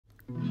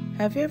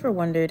Have you ever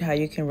wondered how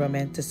you can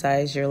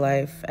romanticize your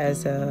life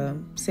as a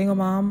single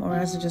mom or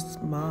as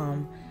just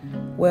mom?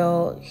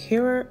 Well,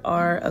 here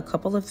are a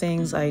couple of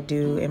things I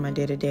do in my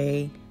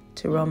day-to-day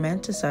to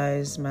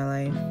romanticize my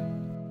life.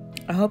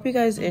 I hope you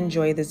guys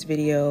enjoy this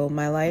video.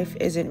 My life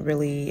isn't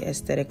really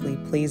aesthetically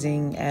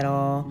pleasing at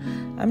all.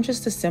 I'm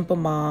just a simple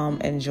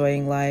mom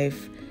enjoying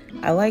life.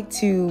 I like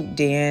to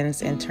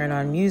dance and turn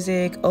on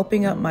music,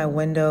 opening up my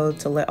window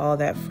to let all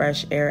that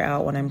fresh air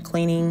out when I'm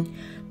cleaning.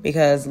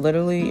 Because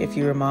literally, if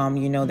you're a mom,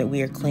 you know that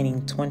we are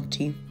cleaning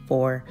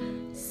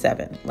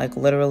 24/7. Like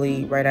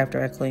literally right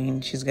after I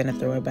clean, she's gonna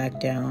throw it back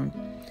down.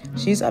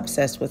 She's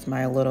obsessed with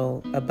my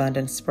little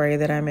abundance spray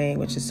that I made,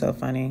 which is so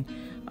funny.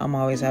 I'm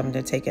always having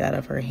to take it out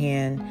of her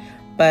hand.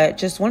 But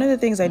just one of the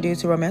things I do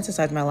to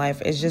romanticize my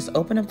life is just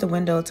open up the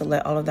window to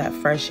let all of that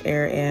fresh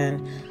air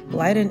in,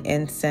 light an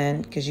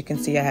incense, because you can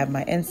see I have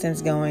my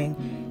incense going,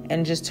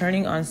 and just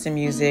turning on some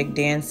music,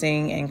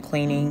 dancing and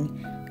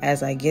cleaning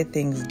as I get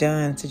things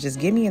done to just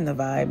get me in the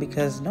vibe,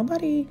 because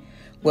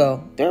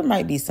there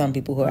might be some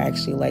people who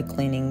actually like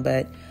cleaning,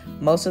 but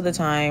most of the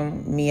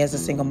time, me as a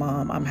single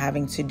mom, I'm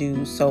having to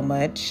do so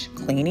much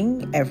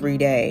cleaning every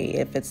day.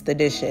 If it's the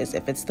dishes,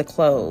 if it's the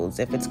clothes,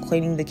 if it's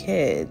cleaning the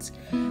kids,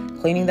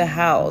 cleaning the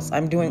house,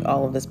 I'm doing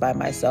all of this by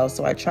myself.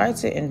 So I try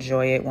to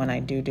enjoy it when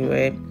I do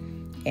it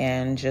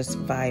and just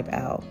vibe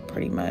out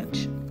pretty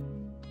much.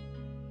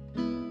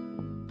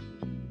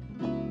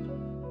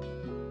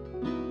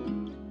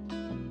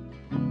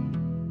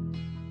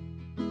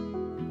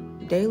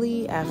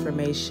 Daily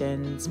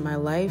affirmations. My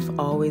life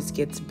always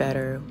gets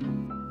better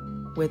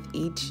with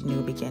each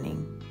new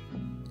beginning.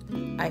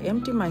 I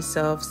empty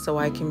myself so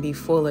I can be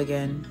full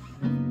again.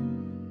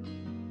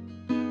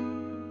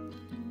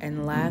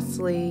 And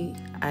lastly,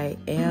 I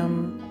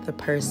am the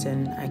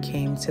person I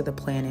came to the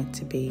planet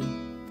to be.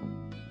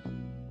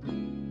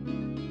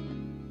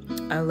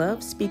 I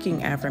love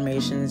speaking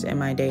affirmations in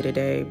my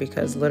day-to-day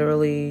because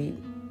literally,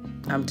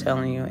 I'm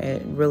telling you,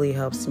 it really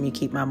helps me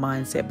keep my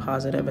mindset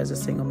positive as a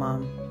single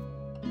mom.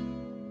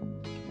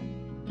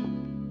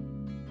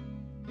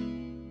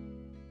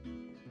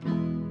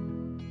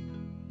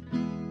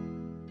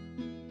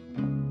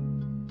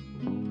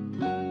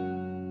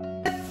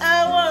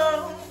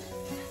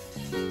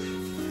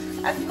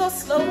 I can go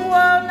slow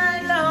all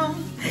night long.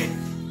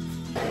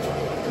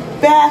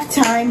 Bath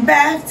time,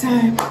 bath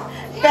time,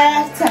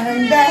 bath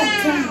time,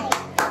 bath time,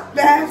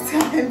 bath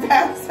time,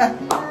 bath time.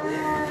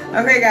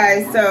 Okay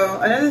guys, so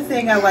another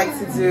thing I like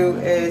to do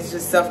is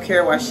just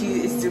self-care while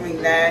she is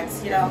doing that,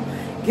 you know,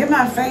 get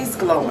my face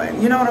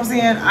glowing. You know what I'm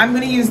saying? I'm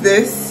gonna use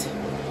this.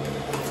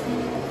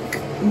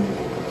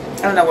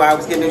 I don't know why I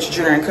was getting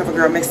Neutrogena and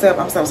CoverGirl mixed up.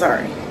 I'm so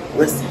sorry.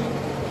 Listen.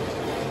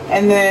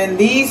 And then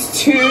these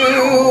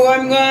two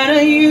I'm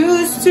gonna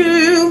use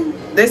too.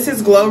 This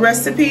is Glow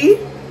Recipe.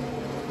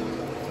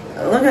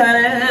 Look at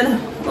it.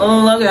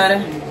 Look at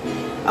it.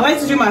 I like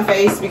to do my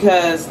face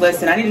because,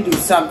 listen, I need to do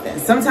something.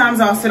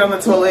 Sometimes I'll sit on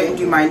the toilet and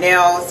do my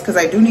nails because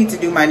I do need to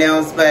do my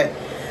nails. But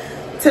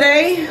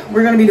today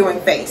we're gonna be doing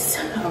face,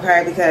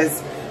 okay?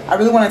 Because I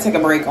really want to take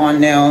a break on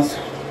nails,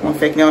 on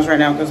fake nails right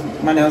now because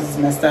my nails is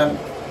messed up.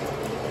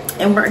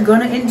 And we're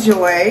gonna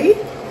enjoy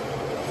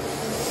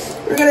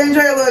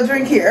a little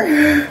drink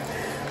here.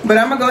 But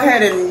I'm gonna go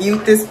ahead and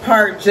mute this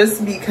part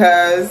just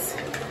because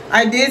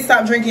I did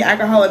stop drinking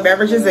alcoholic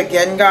beverages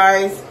again,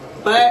 guys.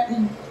 But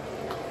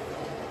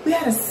we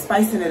had to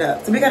spicing it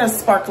up. So we got a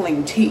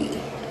sparkling tea.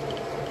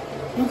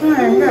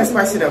 Okay, we gotta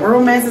spice it up. We're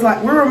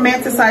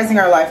romanticizing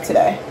our life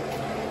today.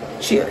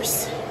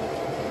 Cheers.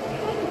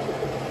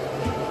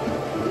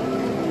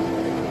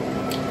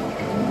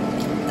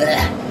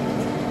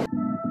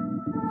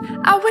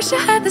 I wish I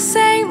had the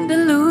same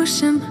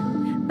delusion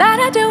that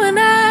I do when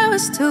I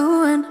was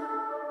 2 and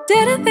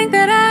didn't think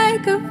that I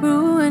could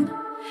ruin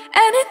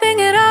anything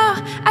at all.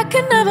 I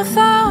could never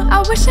fall.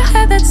 I wish I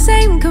had that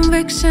same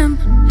conviction,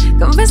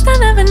 convinced I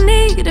never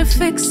needed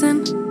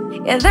fixing.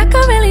 Yeah, that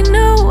girl really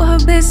knew her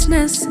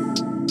business.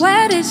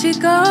 Where did she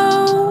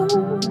go?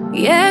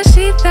 Yeah,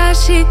 she thought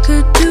she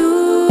could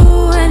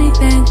do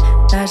anything,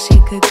 thought she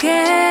could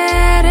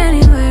get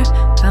anywhere.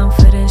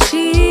 Confident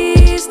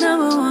she's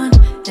 #1,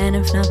 and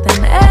if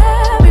nothing,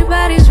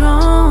 everybody's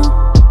wrong.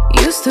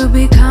 Used to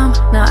be calm,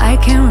 now I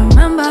can't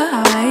remember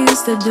how I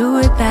used to do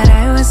it. That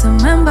I was a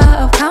member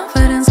of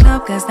Confidence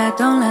Club, cause that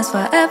don't last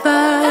forever.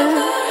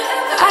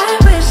 I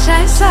wish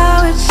I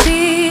saw what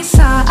she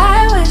saw,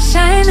 I wish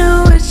I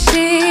knew what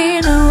she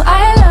knew.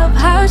 I love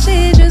how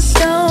she just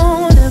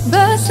owned it,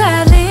 but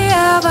sadly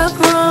I've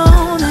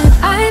outgrown it.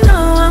 I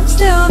know I'm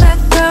still that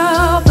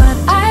girl, but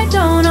I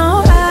don't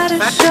know how to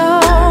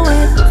show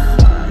it.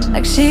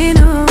 Like she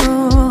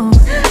knew,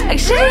 like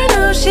she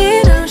knew,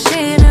 she knew,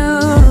 she knew.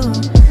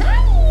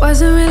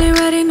 Wasn't really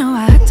ready, no,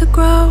 I had to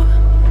grow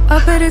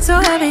up, but it's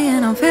so heavy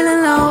and I'm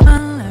feeling low.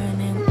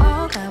 Unlearning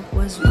all that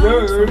was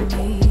wrong for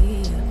me,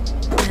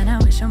 and I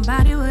wish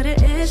somebody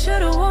would've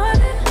should've worn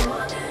it.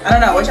 I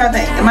don't know, what y'all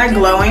think? Am I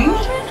glowing?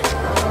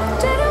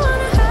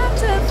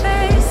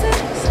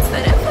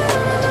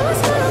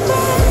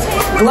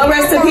 Glow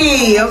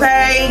Recipe,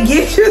 okay?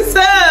 Get you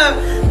some.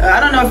 I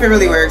don't know if it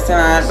really works or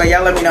not, but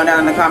y'all let me know down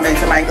in the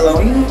comments. Am I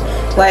glowing?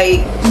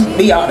 Like,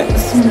 be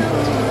honest.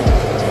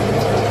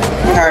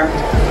 Okay.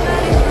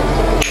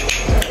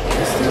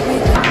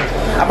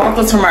 I bought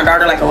those for my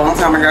daughter like a long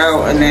time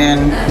ago, and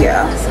then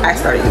yeah, I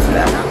started using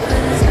them.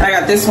 And I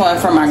got this one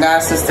from my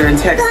god sister in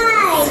Texas.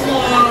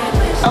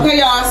 Okay,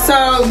 y'all.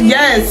 So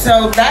yes,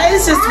 so that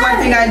is just one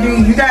thing I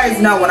do. You guys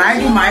know when I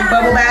do my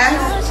bubble bath,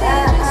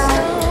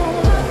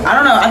 I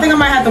don't know. I think I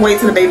might have to wait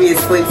till the baby is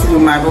asleep to do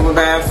my bubble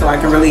bath so I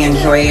can really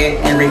enjoy it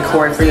and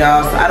record for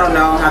y'all. So I don't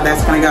know how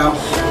that's gonna go,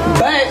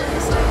 but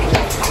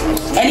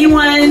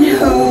anyone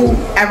who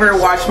ever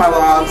watched my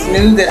vlogs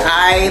knew that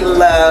I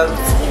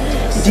loved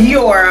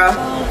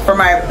Diora for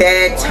my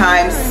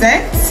bedtime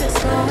scent,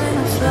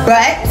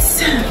 but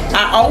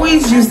I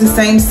always use the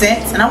same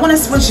scent and I want to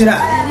switch it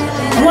up.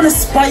 I want to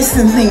spice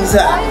some things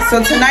up.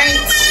 So tonight,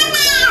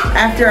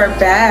 after our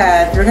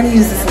bath, we're gonna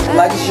use this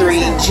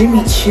luxury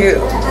Jimmy Choo.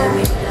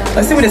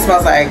 Let's see what it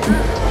smells like.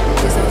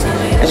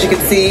 As you can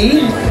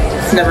see,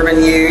 it's never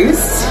been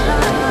used.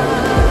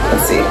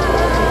 Let's see.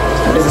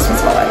 What does this one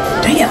smell like?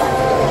 Damn.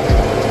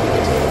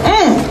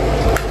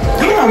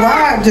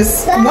 Why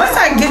just once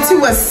I get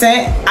to a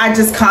scent, I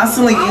just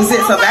constantly use it.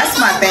 So that's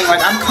my thing.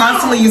 Like, I'm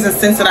constantly using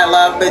scents that I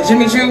love. But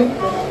Jimmy Choo,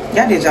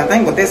 y'all did y'all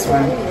thing with this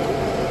one.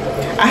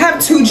 I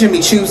have two Jimmy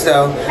Choos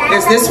though.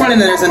 There's this one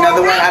and then there's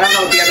another one. I don't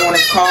know what the other one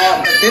is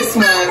called, but this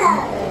one,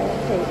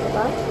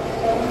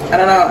 I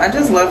don't know. I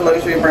just love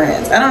luxury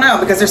brands. I don't know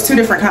because there's two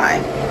different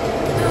kinds.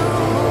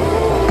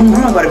 I'm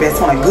gonna go to bed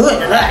smelling good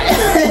tonight.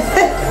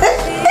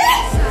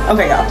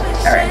 Okay, y'all.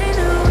 All right.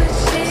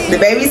 The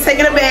baby's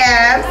taking a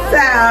bath,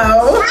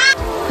 so.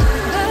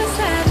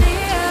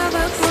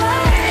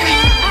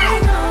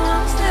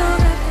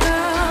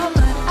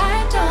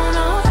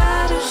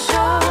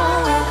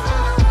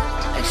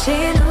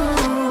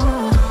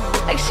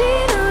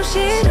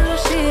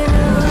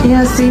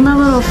 Yeah, see my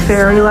little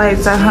fairy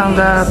lights I hung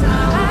up.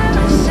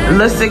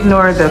 Let's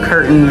ignore the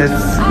curtain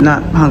that's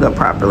not hung up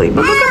properly,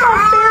 but look at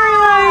my fairy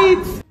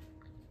lights.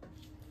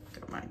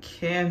 Got my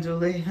candle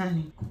lit,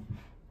 honey.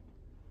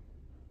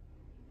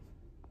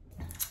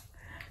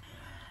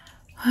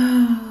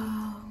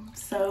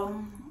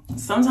 So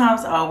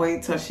sometimes I'll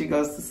wait till she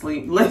goes to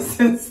sleep.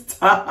 Listen,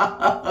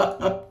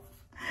 stop.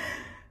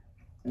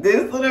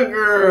 This little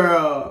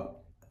girl,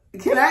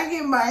 can I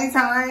get my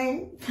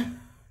time?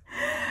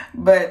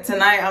 But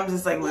tonight I'm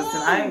just like,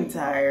 listen, I'm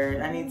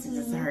tired. I need to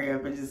just hurry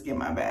up and just get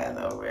my bath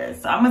over.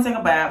 So I'm gonna take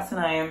a bath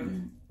tonight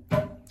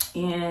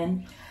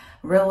and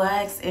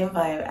relax and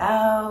vibe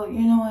out.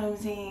 You know what I'm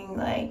saying?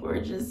 Like, we're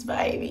just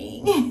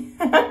vibing.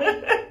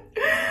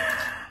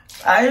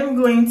 I am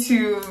going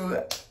to,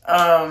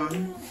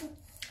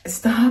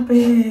 stop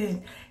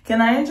it. Can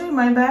I enjoy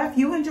my bath?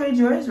 You enjoyed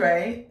yours,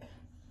 right?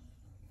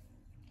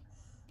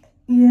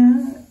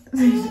 Yeah.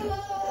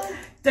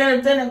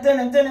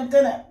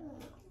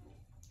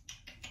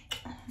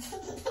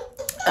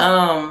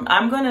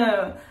 I'm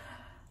gonna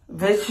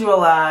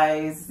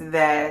visualize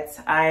that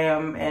I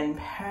am in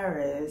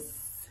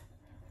Paris.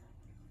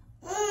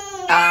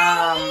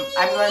 I'm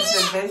going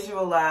to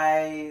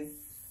visualize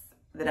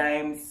that I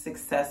am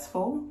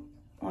successful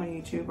on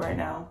YouTube right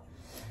now.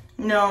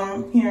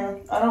 No,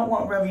 here, I don't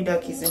want rubby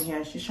duckies in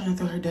here. She's trying to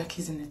throw her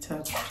duckies in the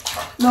tub.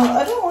 No,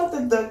 I don't want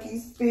the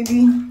duckies,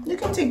 baby. You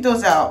can take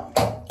those out.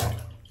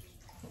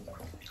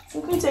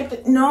 You can take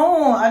the,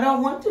 no, I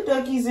don't want the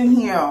duckies in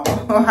here.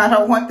 I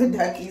don't want the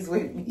duckies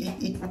with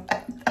me.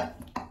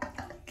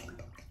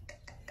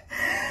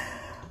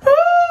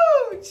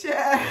 Ooh,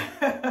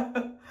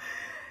 child.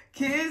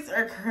 Kids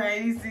are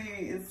crazy.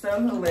 It's so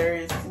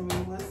hilarious to me.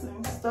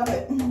 Listen, stop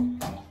it.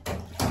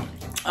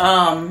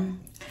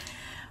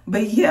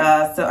 But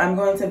yeah, so I'm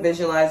going to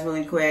visualize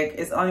really quick.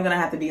 It's only gonna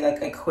have to be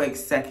like a quick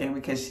second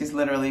because she's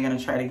literally gonna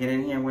try to get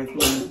in here with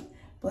me.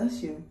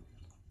 Bless you.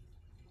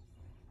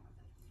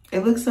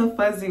 It looks so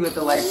fuzzy with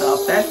the lights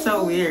off. That's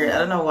so weird. I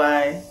don't know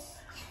why.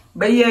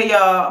 But yeah,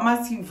 y'all, I'm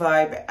gonna see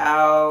vibe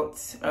out.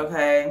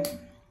 Okay.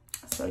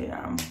 So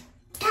yeah.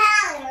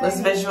 Let's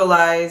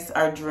visualize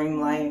our dream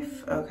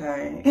life.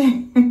 Okay.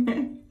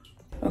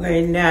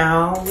 Okay,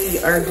 now we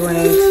are going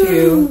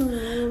to,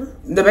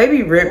 the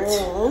baby ripped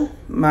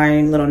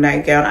my little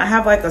nightgown. I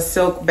have like a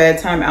silk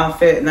bedtime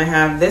outfit and I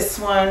have this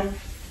one.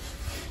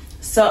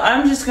 So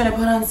I'm just gonna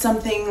put on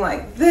something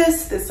like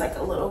this. This like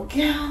a little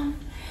gown.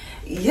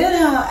 You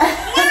know,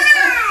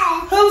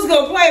 who's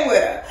gonna play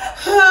with her?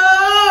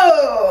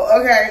 Oh,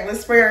 okay,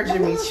 let's spray our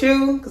Jimmy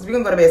Choo because we're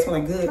gonna go to bed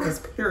smelling good because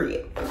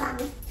period.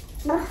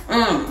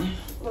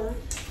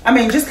 I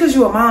mean, just because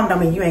you're a mom don't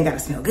mean you ain't gotta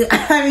smell good.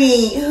 I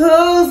mean,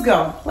 who's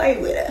gonna play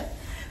with her?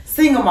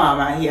 Single mom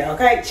out here,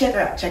 okay? Check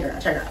her out, check her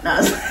out, check her out.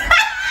 No,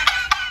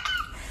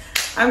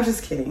 I'm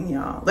just kidding,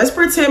 y'all. Let's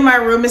pretend my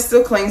room is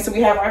still clean. So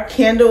we have our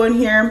candle in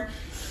here.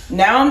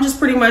 Now I'm just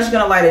pretty much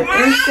gonna light an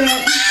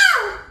incense.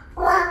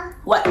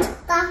 What?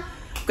 I'm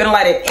gonna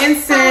light an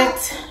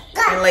incense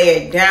and lay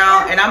it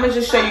down. And I'm gonna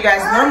just show you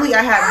guys. Normally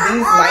I have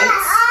these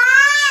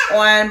lights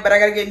on, but I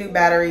gotta get new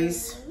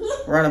batteries.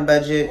 We're on a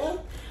budget.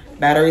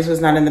 Batteries was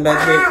not in the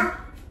budget.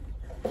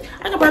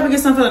 I could probably get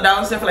some for the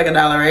dollar store for like $1,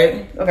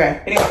 right?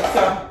 Okay, anyway,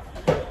 so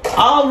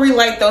I'll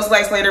relight those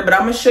lights later, but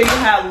I'm gonna show you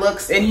how it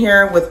looks in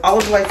here with all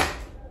of the lights.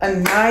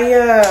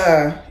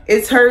 Anaya,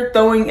 it's her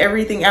throwing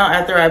everything out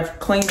after I've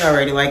cleaned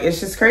already. Like,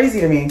 it's just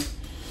crazy to me.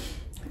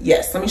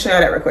 Yes, let me show you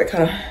that real quick.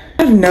 Hold on.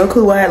 I have no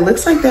clue why it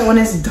looks like that when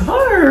it's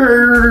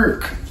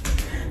dark.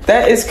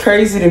 That is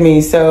crazy to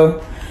me.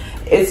 So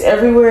it's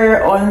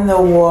everywhere on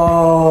the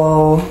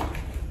wall,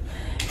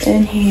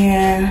 in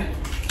here.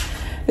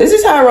 This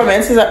is how I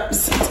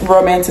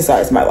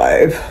romanticize my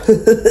life.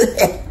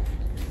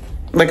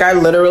 Like,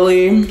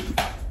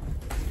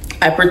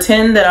 I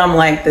pretend that I'm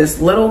like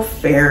this little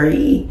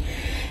fairy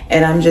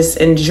and I'm just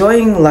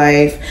enjoying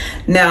life.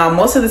 Now,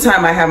 most of the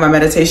time I have my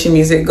meditation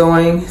music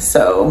going,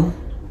 so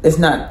it's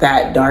not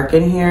that dark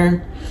in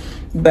here.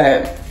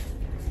 But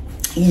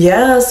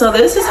yeah, so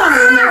this is how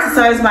I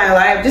romanticize my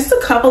life. Just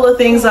a couple of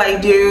things I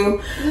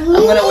do. I'm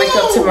gonna wake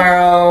up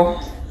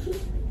tomorrow,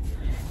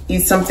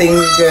 eat something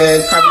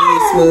good, probably eat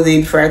a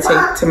smoothie before I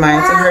take to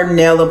her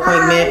nail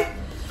appointment.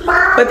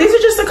 But these are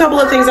just a couple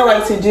of things I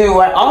like to do.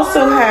 I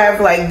also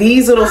have like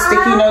these little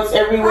sticky notes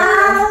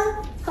everywhere.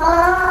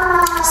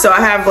 So I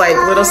have like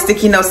little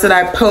sticky notes that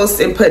I post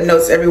and put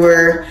notes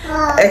everywhere.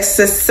 A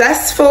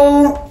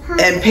successful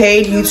and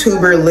paid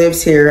YouTuber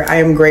lives here. I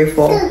am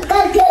grateful.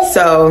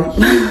 So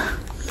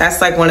that's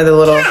like one of the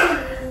little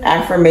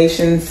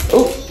affirmations.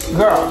 Oh,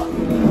 girl,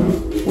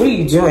 what are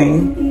you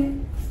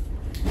doing?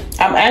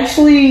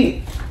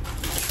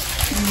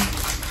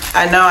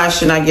 I know I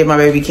should not give my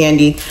baby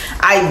candy.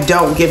 I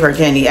don't give her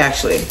candy,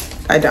 actually.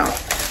 I don't.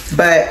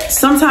 But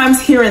sometimes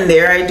here and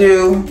there I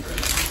do.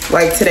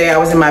 Like today I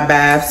was in my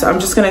bath, so I'm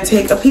just gonna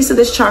take a piece of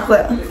this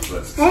chocolate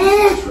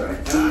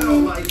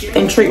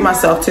and treat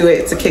myself to it.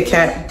 It's a Kit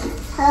Kat.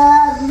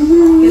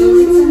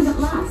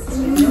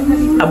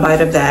 A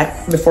bite of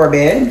that before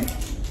bed.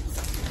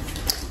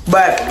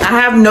 But I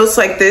have notes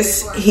like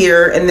this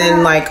here, and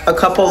then like a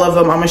couple of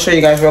them I'm gonna show you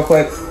guys real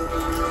quick.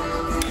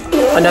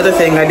 Another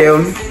thing I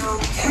do,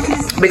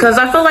 because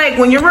I feel like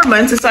when you're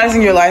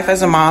romanticizing your life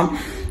as a mom,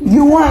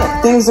 you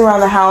want things around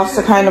the house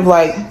to kind of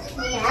like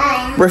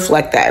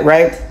reflect that,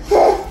 right?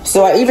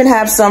 So I even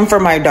have some for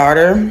my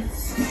daughter.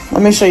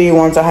 Let me show you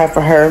ones I have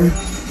for her.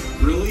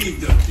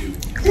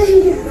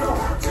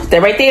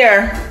 They're right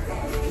there.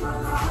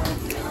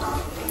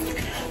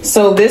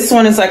 So this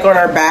one is like on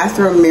our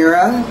bathroom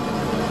mirror.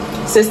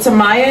 It says,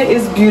 Tamaya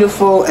is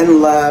beautiful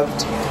and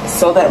loved,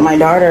 so that my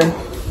daughter,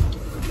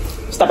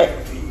 stop it.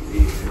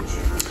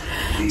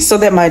 So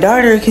that my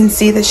daughter can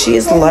see that she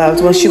is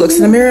loved when she looks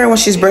in the mirror, when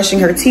she's brushing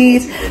her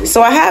teeth.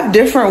 So I have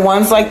different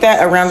ones like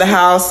that around the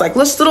house, like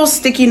little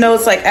sticky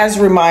notes, like as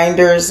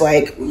reminders,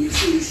 like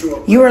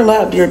you are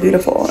loved, you're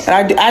beautiful.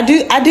 And I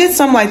did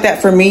some like that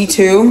for me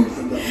too,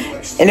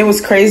 and it was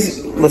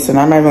crazy. Listen,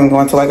 I'm not even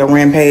going to like a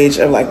rampage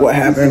of like what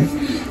happened.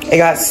 It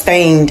got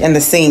stained in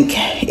the sink.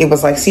 It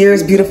was like,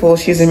 Sierra's beautiful,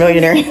 she's a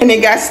millionaire, and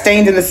it got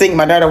stained in the sink.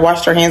 My daughter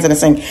washed her hands in the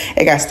sink.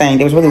 It got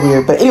stained. It was really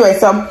weird. But anyway,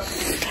 so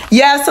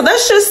yeah, so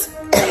that's just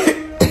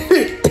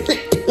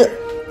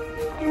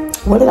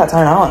what did I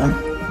turn on?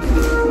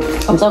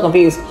 I'm so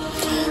confused.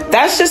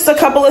 That's just a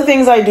couple of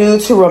things I do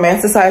to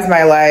romanticize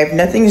my life.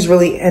 Nothing's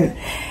really, and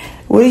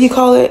what do you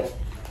call it?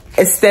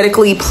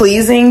 Aesthetically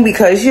pleasing,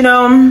 because you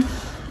know,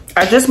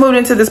 I just moved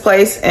into this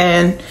place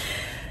and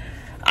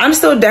I'm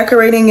still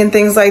decorating and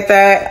things like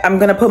that. I'm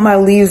gonna put my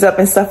leaves up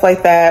and stuff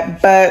like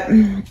that. But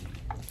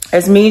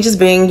as me just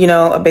being, you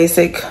know, a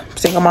basic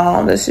single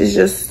mom, this is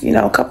just, you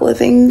know, a couple of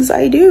things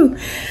I do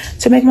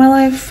to make my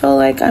life feel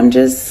like I'm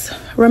just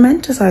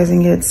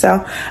romanticizing it.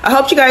 So I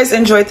hope you guys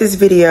enjoyed this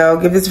video.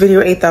 Give this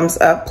video a thumbs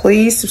up.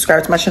 Please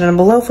subscribe to my channel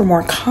below for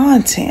more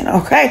content,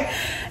 okay?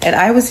 And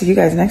I will see you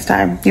guys next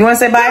time. You want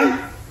to say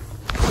bye?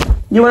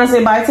 You want to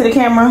say bye to the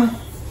camera?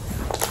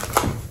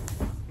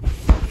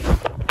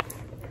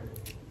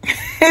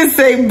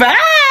 Say bye.